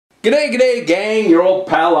G'day gang, your old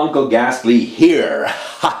pal Uncle Ghastly here.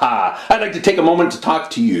 I'd like to take a moment to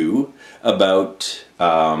talk to you about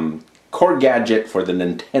Korg Gadget for the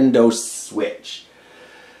Nintendo Switch.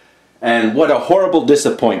 And what a horrible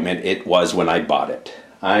disappointment it was when I bought it.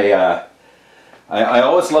 I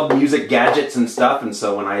always loved music gadgets and stuff, and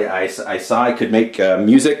so when I saw I could make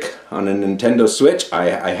music on a Nintendo Switch,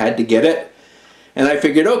 I had to get it. And I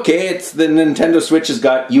figured, okay, it's the Nintendo Switch has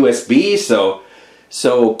got USB, so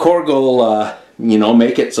Korg will,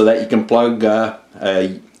 make it so that you can plug a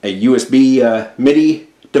USB MIDI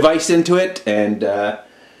device into it and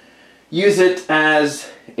use it as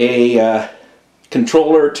a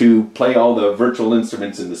controller to play all the virtual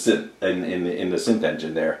instruments in the synth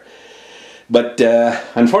engine there. But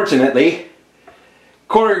unfortunately,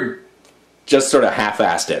 Korg just sort of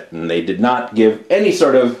half-assed it, and they did not give any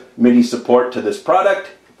sort of MIDI support to this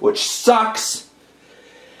product, which sucks.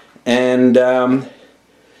 And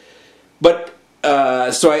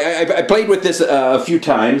so I played with this a few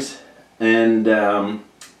times, and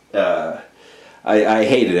I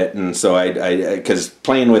hated it. And so because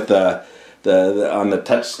playing with on the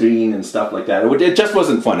touch screen and stuff like that, it just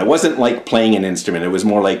wasn't fun. It wasn't like playing an instrument. It was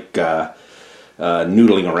more like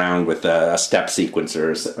noodling around with a step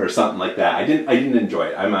sequencer or something like that. I didn't enjoy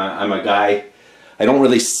it. I'm a guy. I don't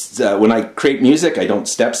really when I create music, I don't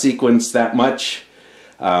step sequence that much.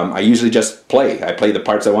 I usually just play. I play the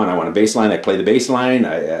parts I want. I want a bass line, I play the bass line,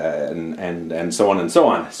 and so on and so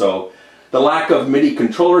on. So the lack of MIDI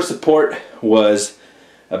controller support was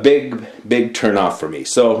a big turn off for me.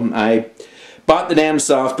 So I bought the damn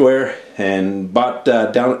software and bought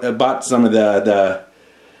some of the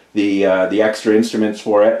extra instruments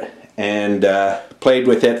for it, and played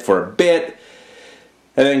with it for a bit,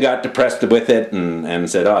 and then got depressed with it and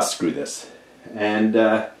said, oh, screw this. And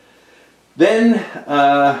then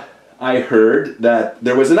I heard that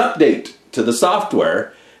there was an update to the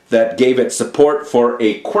software that gave it support for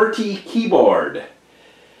a QWERTY keyboard.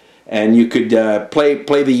 And you could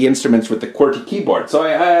play the instruments with the QWERTY keyboard. So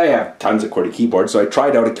I have tons of QWERTY keyboards, so I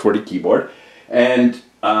tried out a QWERTY keyboard, and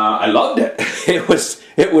I loved it. It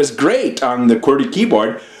was great on the QWERTY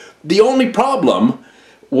keyboard. The only problem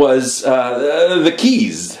was the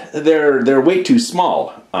keys. They're way too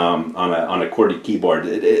small on a QWERTY keyboard.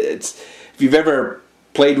 If you've ever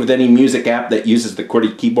played with any music app that uses the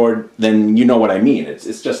QWERTY keyboard, then you know what I mean.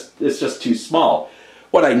 It's just too small.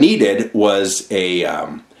 What I needed was a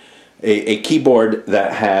keyboard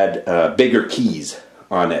that had bigger keys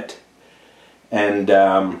on it, and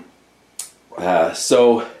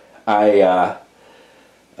so I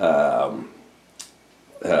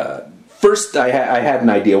first I had an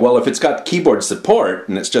idea. Well, if it's got keyboard support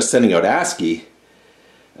and it's just sending out ASCII,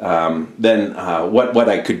 then what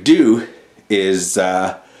I could do is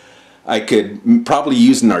I could probably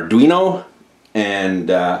use an Arduino and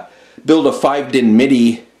build a 5-DIN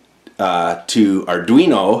MIDI to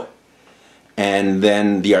Arduino, and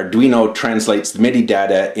then the Arduino translates the MIDI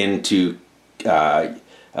data into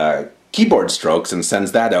keyboard strokes and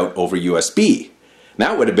sends that out over USB.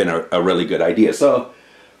 That would have been a really good idea. So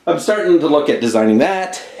I'm starting to look at designing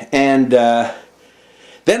that, and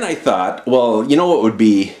then I thought, well, you know what would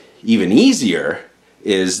be even easier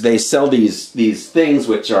is they sell these things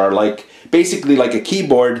which are like basically like a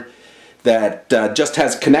keyboard that just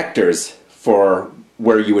has connectors for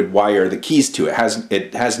where you would wire the keys to.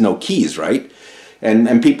 It has no keys, right?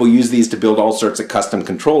 And people use these to build all sorts of custom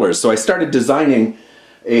controllers. So I started designing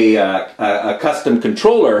a custom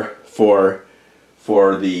controller for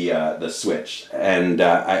the Switch, and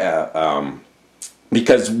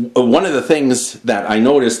because one of the things that I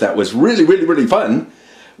noticed that was really fun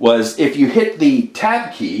was if you hit the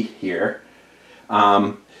tab key here,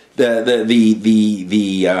 instead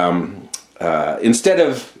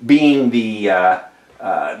of being the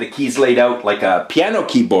keys laid out like a piano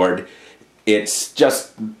keyboard, it's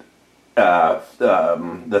just the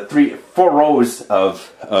 4 rows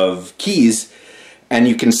of keys, and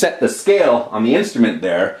you can set the scale on the instrument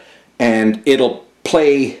there, and it'll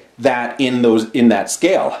play that in that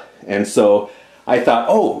scale. And so I thought,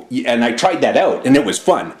 oh, and I tried that out, and it was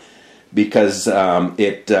fun because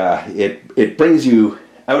it brings you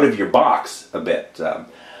out of your box a bit. I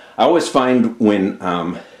always find when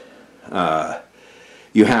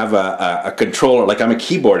you have a controller, like I'm a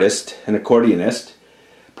keyboardist and accordionist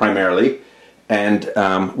primarily, and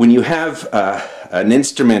when you have an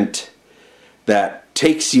instrument that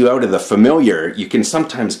takes you out of the familiar, you can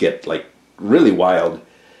sometimes get like really wild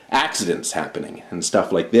accidents happening and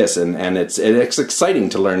stuff like this, and it's exciting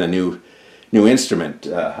to learn a new instrument.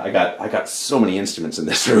 I got so many instruments in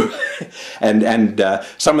this room, and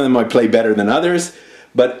some of them I play better than others,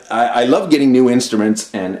 but I love getting new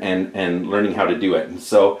instruments and learning how to do it. And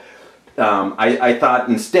so I thought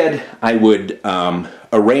instead I would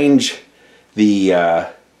arrange the,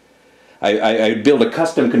 I'd build a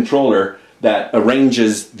custom controller that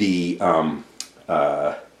arranges the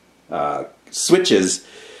switches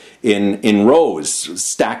in rows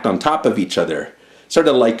stacked on top of each other, sort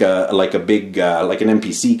of like a big like an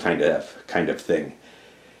MPC kind of thing,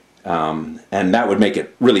 and that would make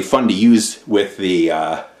it really fun to use with the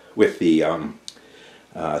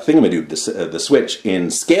thingamadoob, the switch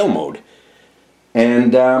in scale mode.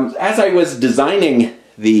 And as I was designing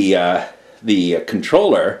the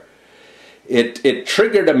controller, it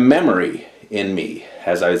triggered a memory in me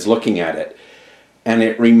as I was looking at it. And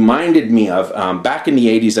it reminded me of, back in the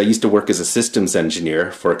 80s, I used to work as a systems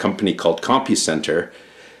engineer for a company called CompuCenter.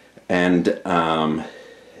 And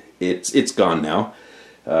it's gone now.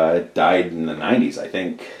 It died in the 90s, I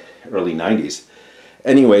think, early 90s.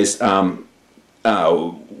 Anyways,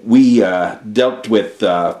 we dealt with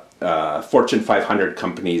Fortune 500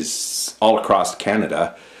 companies all across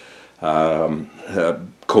Canada.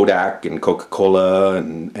 Kodak and Coca-Cola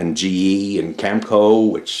and GE and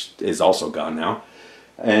Camco, which is also gone now.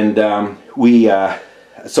 And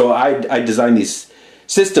so I designed these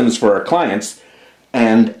systems for our clients,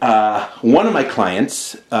 and one of our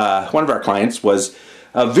clients was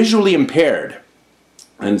visually impaired,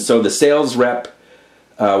 and so the sales rep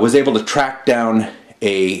was able to track down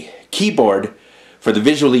a keyboard for the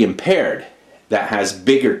visually impaired that has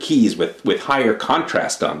bigger keys with higher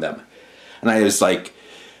contrast on them. And I was like,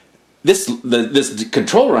 this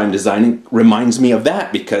controller I'm designing reminds me of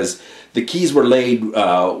that, because the keys were laid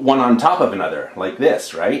one on top of another, like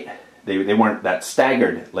this, right? They weren't that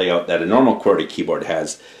staggered layout that a normal QWERTY keyboard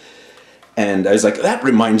has. And I was like, that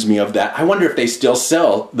reminds me of that. I wonder if they still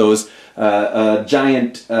sell those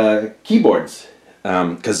giant keyboards,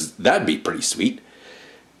 because that'd be pretty sweet.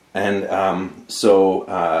 And so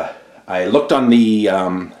I looked on the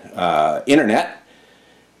internet,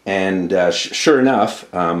 and sure enough,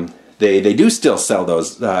 they do still sell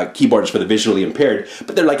those keyboards for the visually impaired,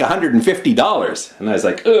 but they're like $150. And I was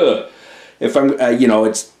like, ugh, if I'm, you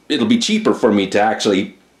know, it'll be cheaper for me to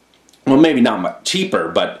actually, well, maybe not much cheaper,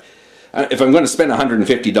 but if I'm going to spend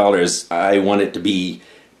 $150, I want it to be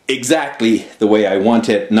exactly the way I want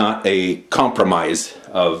it, not a compromise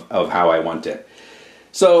of how I want it.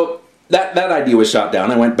 So that idea was shot down.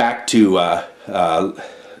 I went back to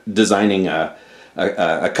designing a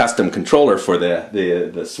custom controller for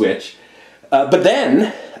the Switch, but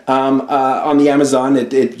then on the Amazon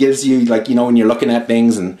it gives you, like, you know, when you're looking at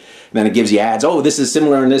things, and then it gives you ads. Oh, this is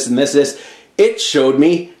similar, and this and this. It showed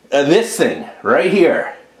me this thing right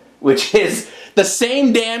here, which is the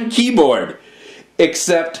same damn keyboard,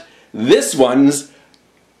 except this one's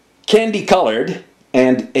candy colored,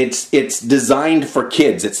 and it's designed for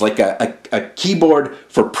kids. It's like a keyboard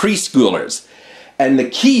for preschoolers, and the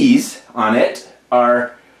keys on it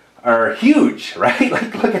are huge, right?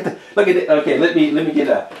 Like, look at it. Okay, let me get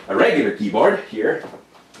a regular keyboard here.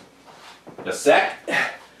 A sec.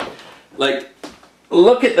 Like,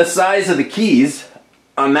 look at the size of the keys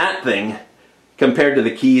on that thing compared to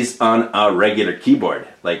the keys on a regular keyboard.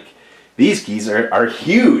 Like, these keys are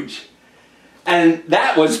huge. And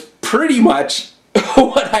that was pretty much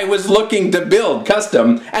what I was looking to build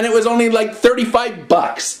custom, and it was only like 35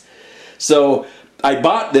 bucks. So I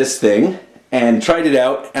bought this thing and tried it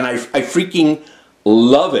out, and I freaking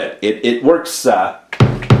love it. It works.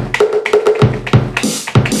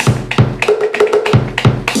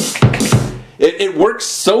 It works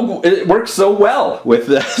so well with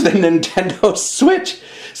the Nintendo Switch.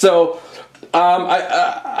 So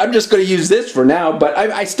I'm just going to use this for now, but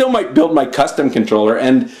I still might build my custom controller,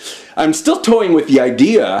 and I'm still toying with the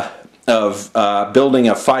idea of building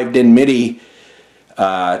a 5-DIN MIDI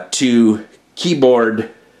to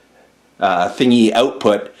keyboard thingy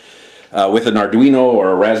output with an Arduino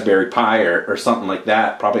or a Raspberry Pi or something like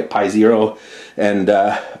that, probably a Pi Zero. And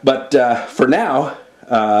but for now,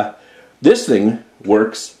 this thing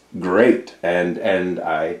works great, and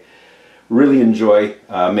I really enjoy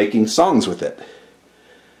making songs with it.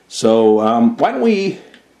 So why don't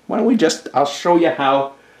we just, I'll show you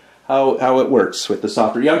how it works with the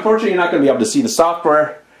software. Yeah, unfortunately, you're not going to be able to see the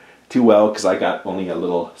software too well because I got only a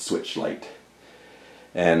little switch light.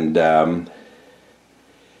 And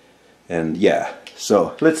yeah,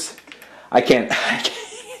 so I can't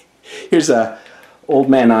here's a old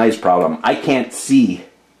man eyes problem. I can't see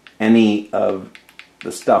any of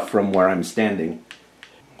the stuff from where I'm standing.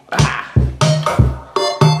 Ah!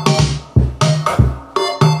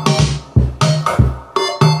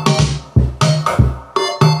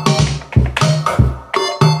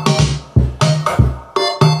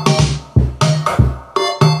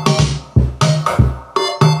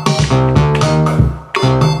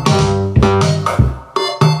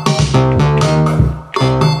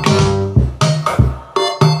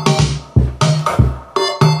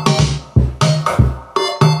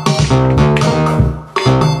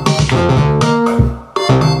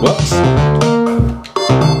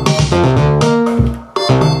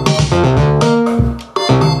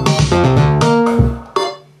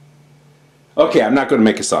 Okay, I'm not going to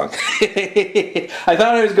make a song. I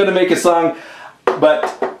thought I was going to make a song,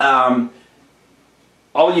 but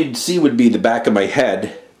all you'd see would be the back of my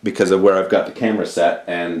head because of where I've got the camera set,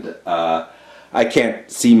 and I can't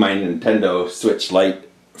see my Nintendo Switch Lite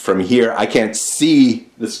from here. I can't see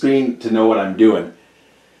the screen to know what I'm doing,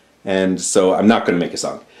 and so I'm not going to make a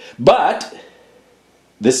song. But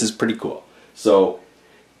this is pretty cool. So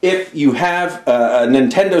if you have a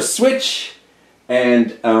Nintendo Switch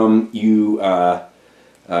and you are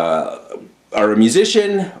a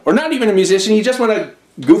musician, or not even a musician, you just want to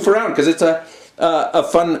goof around because it's a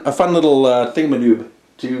fun little thingamadoob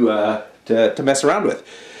to mess around with.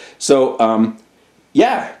 So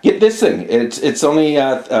yeah, get this thing. It's only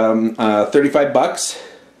 35 bucks,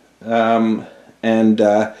 and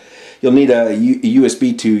you'll need a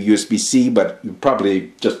USB to USB-C, but you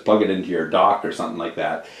probably just plug it into your dock or something like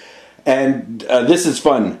that. And this is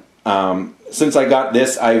fun. Since I got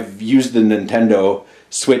this, I've used the Nintendo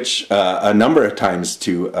Switch a number of times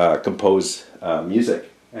to compose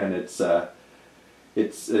music, and it's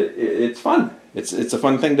fun. It's a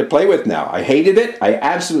fun thing to play with now. I hated it. I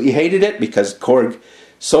absolutely hated it because Korg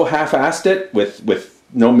so half-assed it with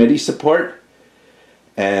no MIDI support,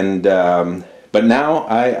 and but now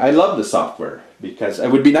I love the software because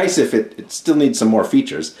it would be nice if it still needs some more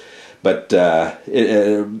features, but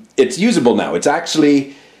it's usable now. It's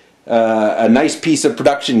actually a nice piece of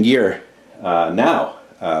production gear now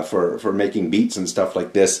for making beats and stuff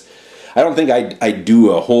like this. I don't think I'd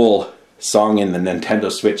do a whole song in the Nintendo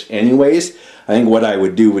Switch anyways. I think what I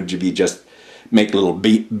would do would be just make little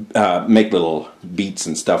beats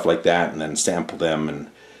and stuff like that, and then sample them and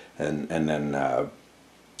then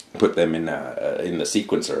put them in the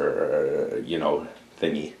sequencer, you know,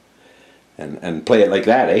 thingy, and play it like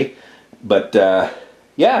that, eh? But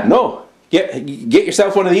yeah, no, get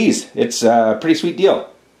yourself one of these. It's a pretty sweet deal.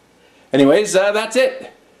 Anyways, that's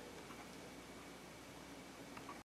it.